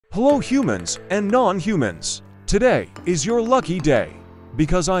Hello humans and non-humans. Today is your lucky day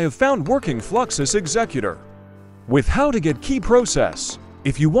because I have found working Fluxus Executor with how to get key process.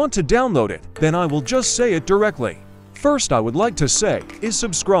 If you want to download it, then I will just say it directly. First I would like to say is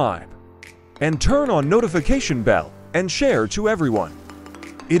subscribe and turn on notification bell and share to everyone.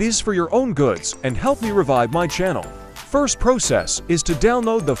 It is for your own goods and help me revive my channel. First process is to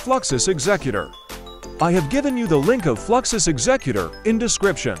download the Fluxus Executor. I have given you the link of Fluxus Executor in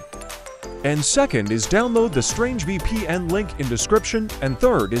description. And second is download the Strange VPN link in description, and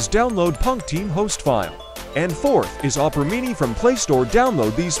third is download Puncteam host file. And fourth is Opera Mini from Play Store.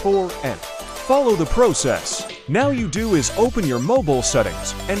 Download these four and follow the process. Now you do is open your mobile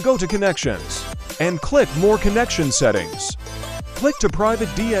settings and go to connections and click more connection settings. Click to private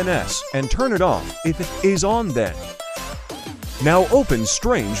DNS and turn it off if it is on then. Now open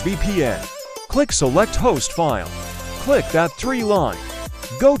Strange VPN. Click select host file. Click that 3 line.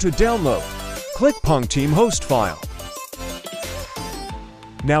 Go to download. Click Puncteam host file.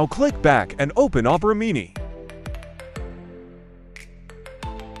 Now click back and open Opera Mini.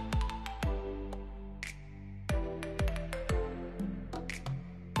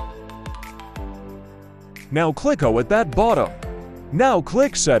 Now click O at that bottom. Now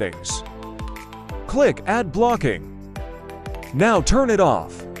click settings. Click add blocking. Now turn it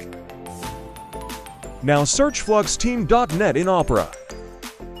off. Now search fluxteam.net in Opera.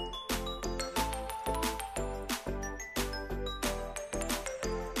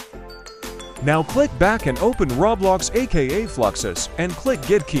 Now click back and open Roblox aka Fluxus and click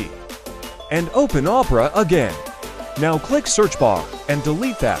Get Key. And open Opera again. Now click search bar and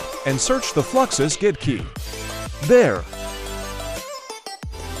delete that and search the Fluxus Get Key. There.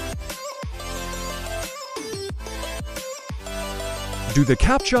 Do the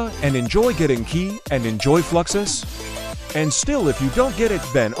CAPTCHA and enjoy getting key and enjoy Fluxus. And still if you don't get it,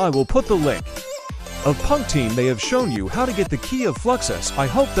 then I will put the link of Puncteam. They have shown you how to get the key of Fluxus. I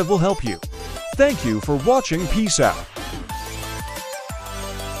hope that will help you. Thank you for watching. Peace out.